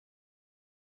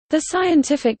The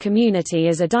scientific community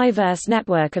is a diverse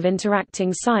network of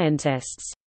interacting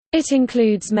scientists. It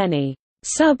includes many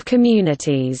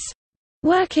sub-communities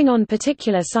working on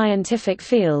particular scientific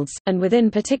fields, and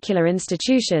within particular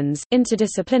institutions,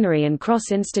 interdisciplinary and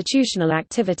cross-institutional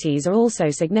activities are also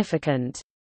significant.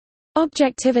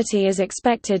 Objectivity is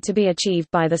expected to be achieved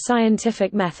by the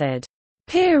scientific method.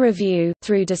 Peer review,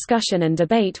 through discussion and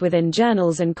debate within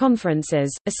journals and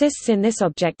conferences, assists in this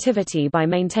objectivity by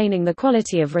maintaining the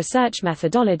quality of research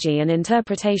methodology and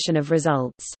interpretation of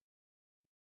results.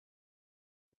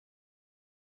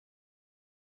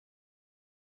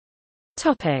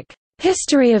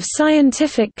 History of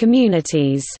scientific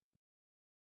communities.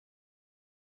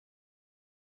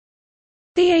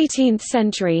 The 18th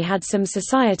century had some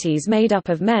societies made up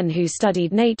of men who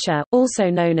studied nature, also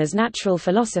known as natural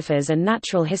philosophers and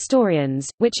natural historians,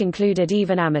 which included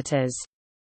even amateurs.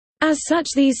 As such,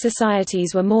 these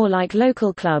societies were more like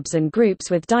local clubs and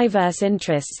groups with diverse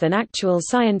interests than actual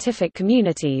scientific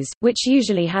communities, which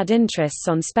usually had interests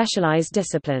on specialized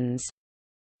disciplines.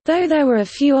 Though there were a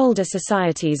few older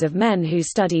societies of men who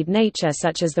studied nature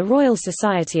such as the Royal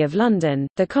Society of London,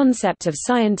 the concept of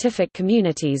scientific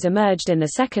communities emerged in the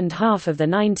second half of the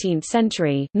 19th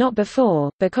century, not before,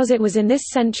 because it was in this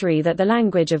century that the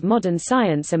language of modern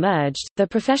science emerged, the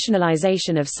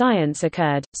professionalization of science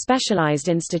occurred, specialized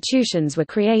institutions were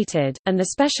created, and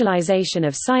the specialization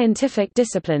of scientific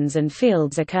disciplines and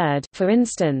fields occurred. For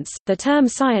instance, the term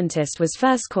scientist was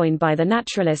first coined by the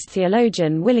naturalist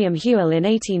theologian William Whewell in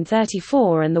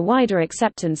 1834, and the wider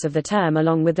acceptance of the term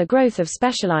along with the growth of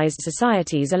specialized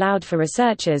societies allowed for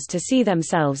researchers to see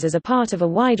themselves as a part of a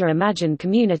wider imagined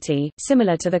community,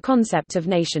 similar to the concept of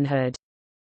nationhood.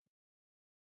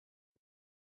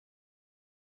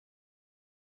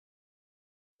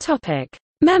 Topic: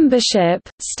 Membership,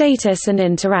 status and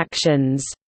interactions.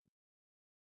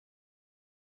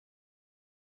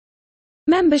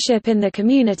 Membership in the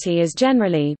community is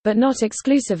generally, but not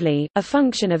exclusively, a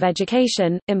function of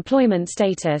education, employment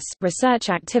status, research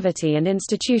activity and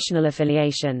institutional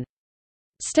affiliation.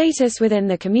 Status within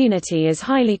the community is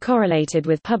highly correlated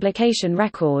with publication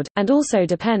record, and also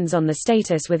depends on the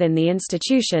status within the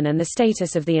institution and the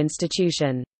status of the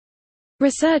institution.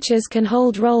 Researchers can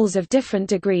hold roles of different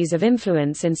degrees of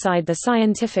influence inside the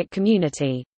scientific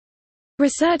community.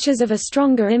 Researchers of a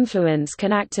stronger influence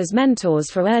can act as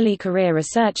mentors for early career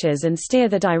researchers and steer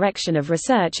the direction of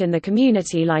research in the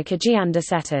community like agenda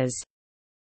setters.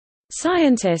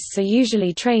 Scientists are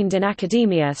usually trained in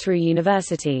academia through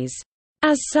universities.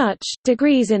 As such,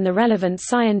 degrees in the relevant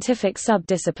scientific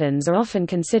sub-disciplines are often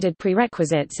considered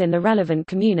prerequisites in the relevant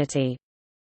community.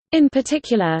 In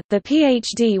particular, the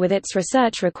PhD with its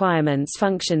research requirements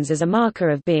functions as a marker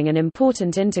of being an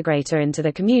important integrator into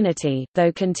the community,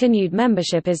 though continued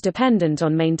membership is dependent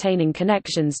on maintaining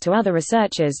connections to other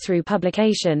researchers through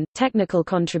publication, technical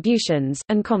contributions,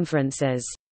 and conferences.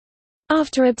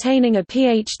 After obtaining a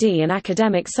PhD, an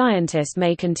academic scientist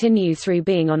may continue through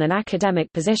being on an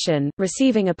academic position,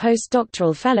 receiving a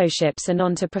postdoctoral fellowships and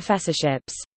onto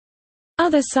professorships.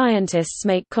 Other scientists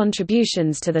make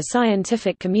contributions to the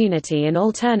scientific community in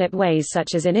alternate ways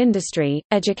such as in industry,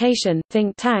 education,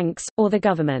 think tanks, or the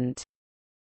government.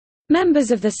 Members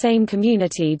of the same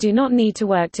community do not need to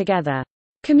work together.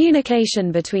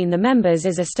 Communication between the members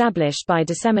is established by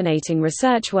disseminating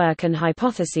research work and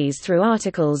hypotheses through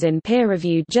articles in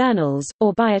peer-reviewed journals,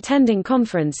 or by attending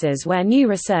conferences where new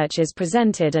research is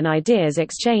presented and ideas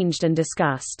exchanged and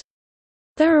discussed.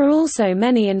 There are also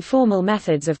many informal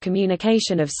methods of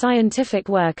communication of scientific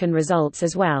work and results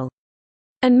as well.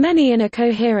 And many in a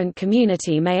coherent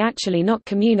community may actually not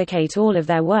communicate all of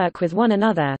their work with one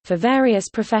another, for various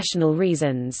professional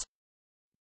reasons.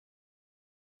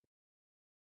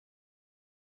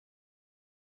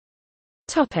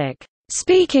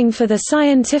 Speaking for the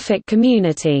scientific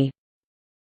community.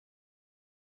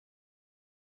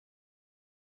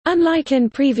 Unlike in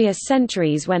previous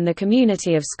centuries when the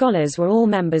community of scholars were all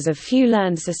members of few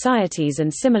learned societies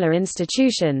and similar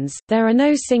institutions, there are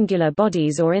no singular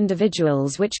bodies or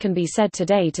individuals which can be said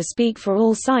today to speak for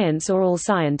all science or all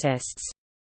scientists.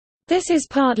 This is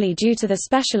partly due to the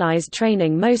specialized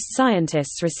training most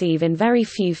scientists receive in very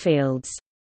few fields.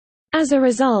 As a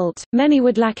result, many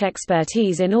would lack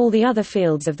expertise in all the other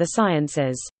fields of the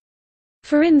sciences.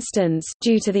 For instance,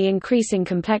 due to the increasing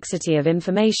complexity of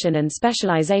information and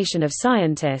specialization of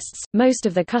scientists, most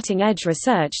of the cutting-edge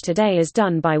research today is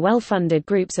done by well-funded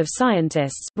groups of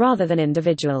scientists, rather than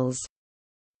individuals.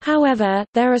 However,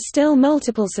 there are still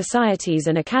multiple societies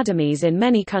and academies in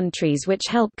many countries which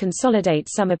help consolidate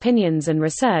some opinions and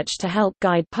research to help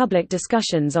guide public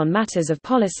discussions on matters of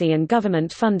policy and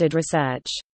government-funded research.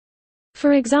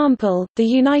 For example, the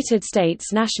United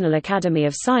States National Academy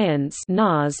of Science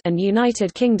and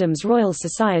United Kingdom's Royal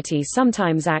Society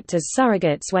sometimes act as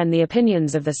surrogates when the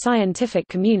opinions of the scientific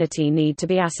community need to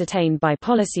be ascertained by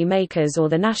policy makers or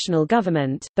the national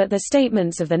government, but the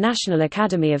statements of the National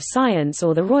Academy of Science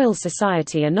or the Royal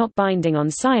Society are not binding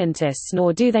on scientists,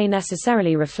 nor do they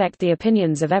necessarily reflect the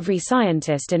opinions of every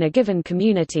scientist in a given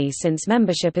community. Since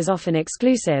membership is often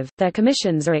exclusive, their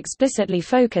commissions are explicitly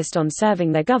focused on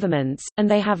serving their governments, and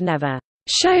they have never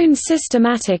shown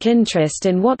systematic interest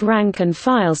in what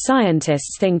rank-and-file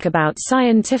scientists think about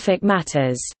scientific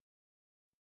matters.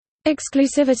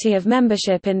 Exclusivity of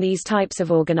membership in these types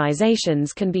of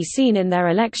organizations can be seen in their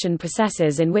election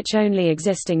processes, in which only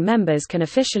existing members can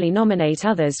officially nominate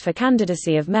others for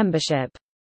candidacy of membership.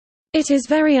 It is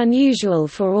very unusual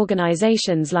for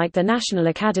organizations like the National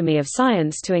Academy of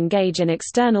Science to engage in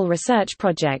external research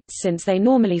projects, since they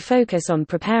normally focus on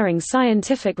preparing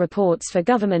scientific reports for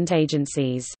government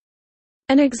agencies.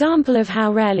 An example of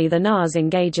how rarely the NAS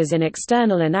engages in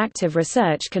external and active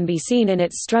research can be seen in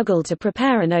its struggle to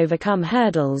prepare and overcome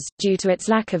hurdles, due to its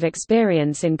lack of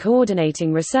experience in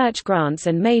coordinating research grants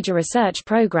and major research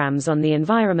programs on the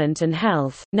environment and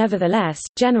health. Nevertheless,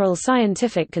 general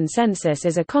scientific consensus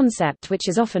is a concept which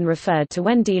is often referred to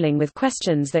when dealing with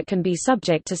questions that can be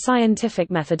subject to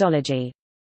scientific methodology.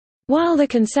 While the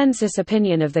consensus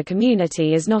opinion of the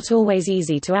community is not always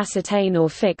easy to ascertain or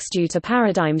fix due to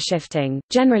paradigm shifting,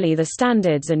 generally the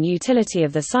standards and utility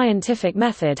of the scientific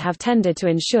method have tended to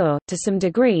ensure, to some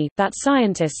degree, that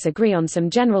scientists agree on some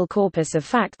general corpus of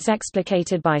facts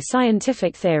explicated by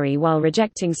scientific theory while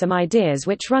rejecting some ideas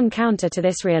which run counter to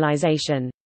this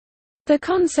realization. The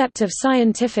concept of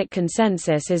scientific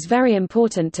consensus is very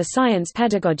important to science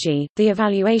pedagogy, the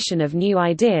evaluation of new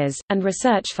ideas, and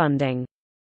research funding.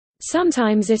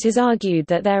 Sometimes it is argued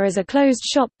that there is a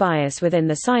closed-shop bias within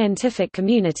the scientific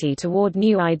community toward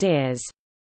new ideas.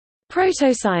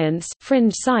 Proto-science,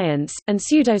 fringe science, and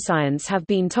pseudoscience have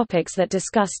been topics that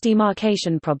discuss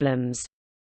demarcation problems.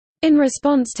 In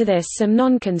response to this, some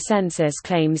non-consensus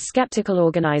claims skeptical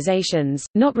organizations,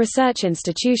 not research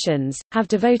institutions, have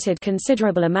devoted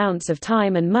considerable amounts of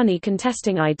time and money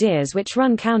contesting ideas which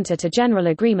run counter to general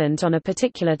agreement on a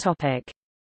particular topic.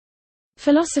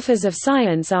 Philosophers of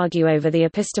science argue over the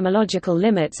epistemological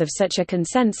limits of such a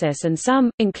consensus, and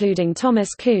some, including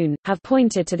Thomas Kuhn, have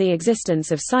pointed to the existence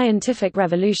of scientific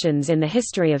revolutions in the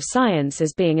history of science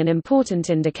as being an important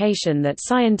indication that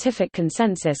scientific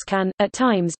consensus can, at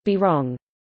times, be wrong.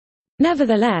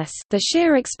 Nevertheless, the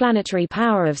sheer explanatory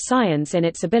power of science in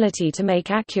its ability to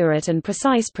make accurate and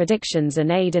precise predictions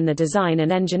and aid in the design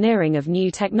and engineering of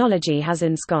new technology has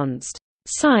ensconced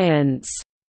science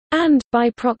and, by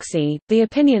proxy, the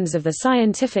opinions of the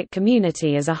scientific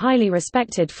community as a highly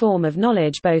respected form of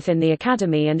knowledge both in the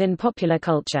academy and in popular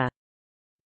culture.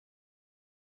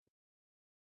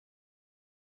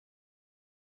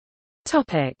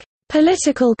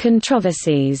 Political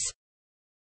controversies.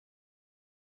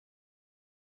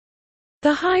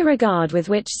 The high regard with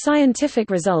which scientific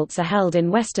results are held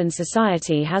in Western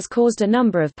society has caused a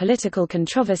number of political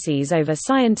controversies over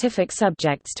scientific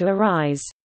subjects to arise.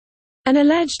 An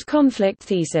alleged conflict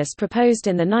thesis proposed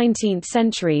in the 19th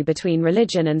century between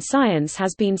religion and science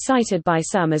has been cited by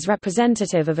some as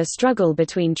representative of a struggle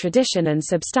between tradition and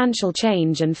substantial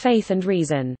change and faith and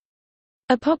reason.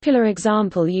 A popular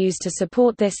example used to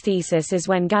support this thesis is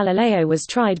when Galileo was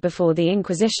tried before the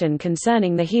Inquisition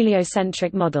concerning the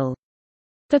heliocentric model.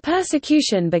 The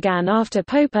persecution began after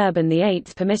Pope Urban VIII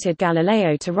permitted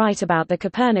Galileo to write about the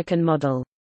Copernican model.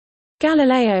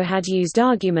 Galileo had used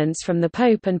arguments from the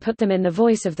Pope and put them in the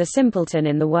voice of the simpleton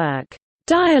in the work,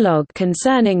 Dialogue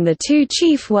Concerning the Two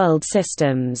Chief World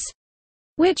Systems,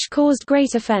 which caused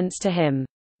great offense to him.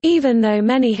 Even though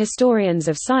many historians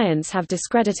of science have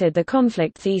discredited the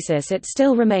conflict thesis, it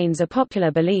still remains a popular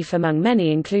belief among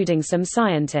many, including some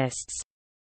scientists.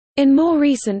 In more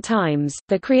recent times,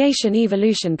 the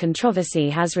creation-evolution controversy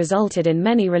has resulted in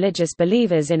many religious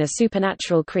believers in a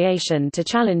supernatural creation to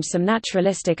challenge some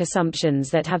naturalistic assumptions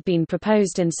that have been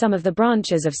proposed in some of the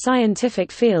branches of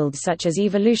scientific fields such as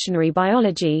evolutionary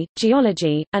biology,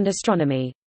 geology, and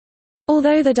astronomy.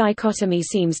 Although the dichotomy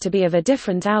seems to be of a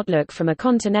different outlook from a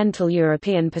continental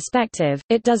European perspective,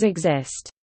 it does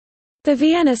exist. The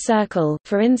Vienna Circle,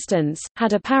 for instance,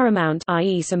 had a paramount,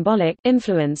 i.e. symbolic,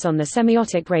 influence on the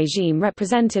semiotic regime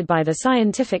represented by the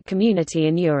scientific community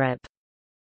in Europe.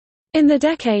 In the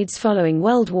decades following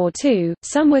World War II,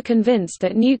 some were convinced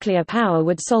that nuclear power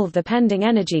would solve the pending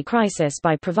energy crisis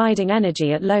by providing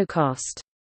energy at low cost.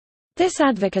 This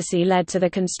advocacy led to the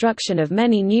construction of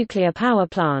many nuclear power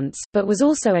plants, but was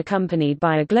also accompanied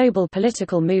by a global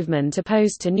political movement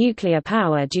opposed to nuclear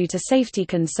power due to safety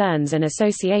concerns and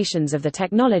associations of the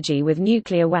technology with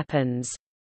nuclear weapons.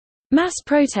 Mass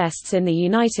protests in the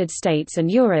United States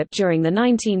and Europe during the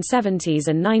 1970s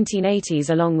and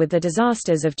 1980s along with the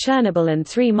disasters of Chernobyl and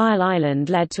 3 Mile Island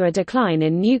led to a decline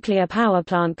in nuclear power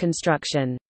plant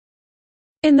construction.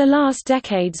 In the last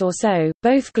decades or so,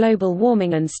 both global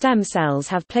warming and stem cells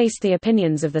have placed the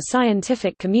opinions of the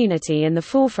scientific community in the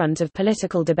forefront of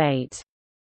political debate.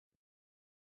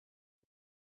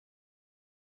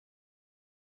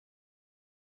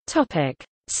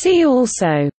 See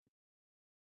also: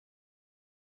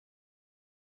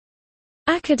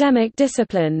 academic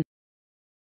discipline,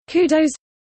 kudos,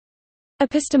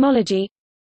 epistemology,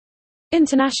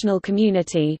 international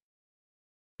community,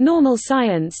 normal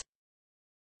science,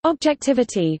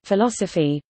 objectivity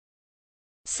philosophy,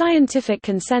 scientific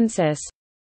consensus,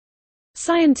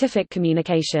 scientific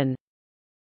communication.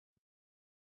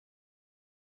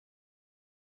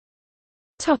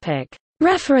 Topic: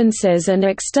 References and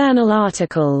external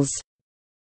articles.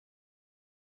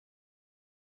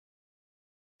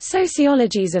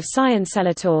 Sociologies of Science.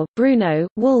 Selator, Bruno,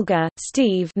 Woolger,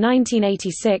 Steve.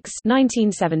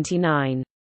 1986–1979.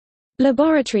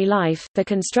 Laboratory Life: The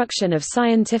Construction of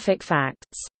Scientific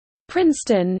Facts.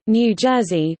 Princeton, New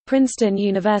Jersey: Princeton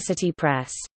University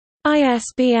Press.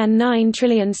 ISBN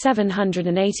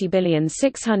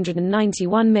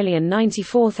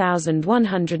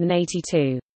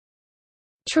 9780691094182.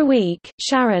 Treweek,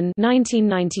 Sharon.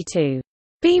 1992.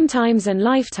 Beamtimes and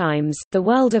Lifetimes: The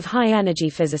World of High-Energy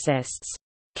Physicists.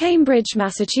 Cambridge,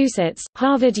 Massachusetts: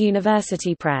 Harvard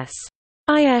University Press.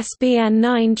 ISBN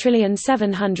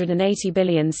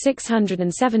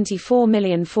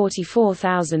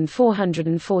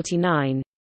 9780674044449.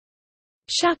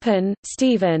 Chapin,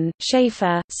 Stephen,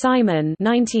 Schaefer, Simon.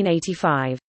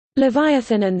 1985.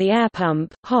 Leviathan and the Air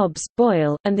Pump, Hobbes,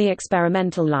 Boyle, and the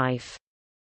Experimental Life.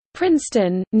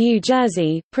 Princeton, New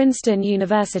Jersey: Princeton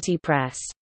University Press.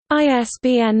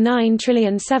 ISBN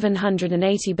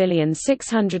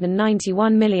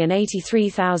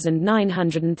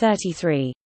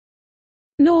 9780691083933.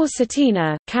 Noor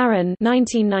Satina, Karen.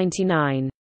 1999.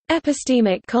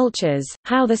 Epistemic Cultures: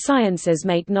 How the Sciences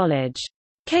Make Knowledge.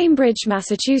 Cambridge,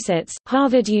 Massachusetts: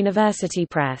 Harvard University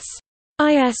Press.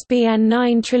 ISBN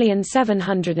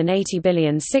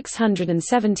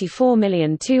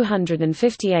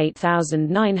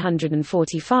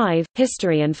 9780674258945.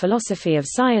 History and Philosophy of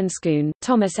Science. Kuhn,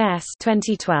 Thomas S.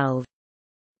 2012.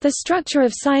 The Structure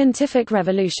of Scientific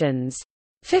Revolutions.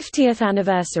 50th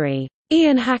Anniversary.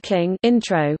 Ian Hacking,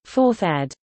 Intro, 4th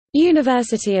ed.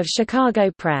 University of Chicago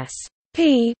Press.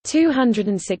 p.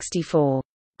 264.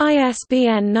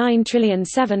 ISBN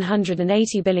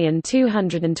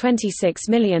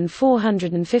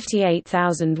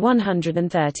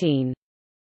 978226458,113.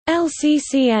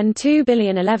 LCCN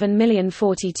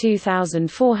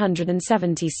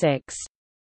 2011042476.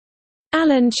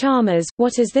 Alan Chalmers,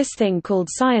 What Is This Thing Called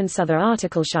Science? Other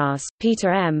Articleschaas,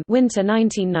 Peter M. Winter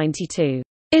 1992.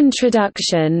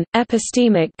 Introduction,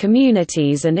 Epistemic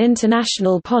Communities and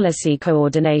International Policy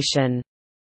Coordination.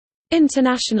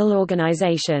 International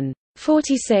Organization.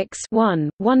 46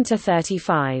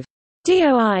 1–35.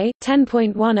 DOI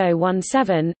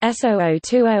 10.1017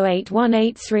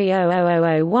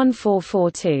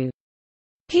 S0020818300001442.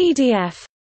 PDF.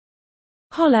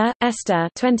 Holler, Esther.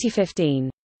 2015.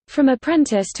 From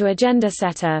Apprentice to Agenda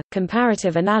Setter: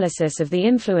 Comparative Analysis of the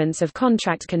Influence of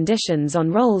Contract Conditions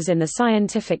on Roles in the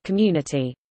Scientific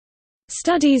Community.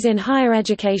 Studies in Higher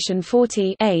Education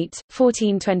 40 8,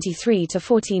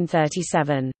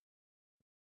 1423–1437.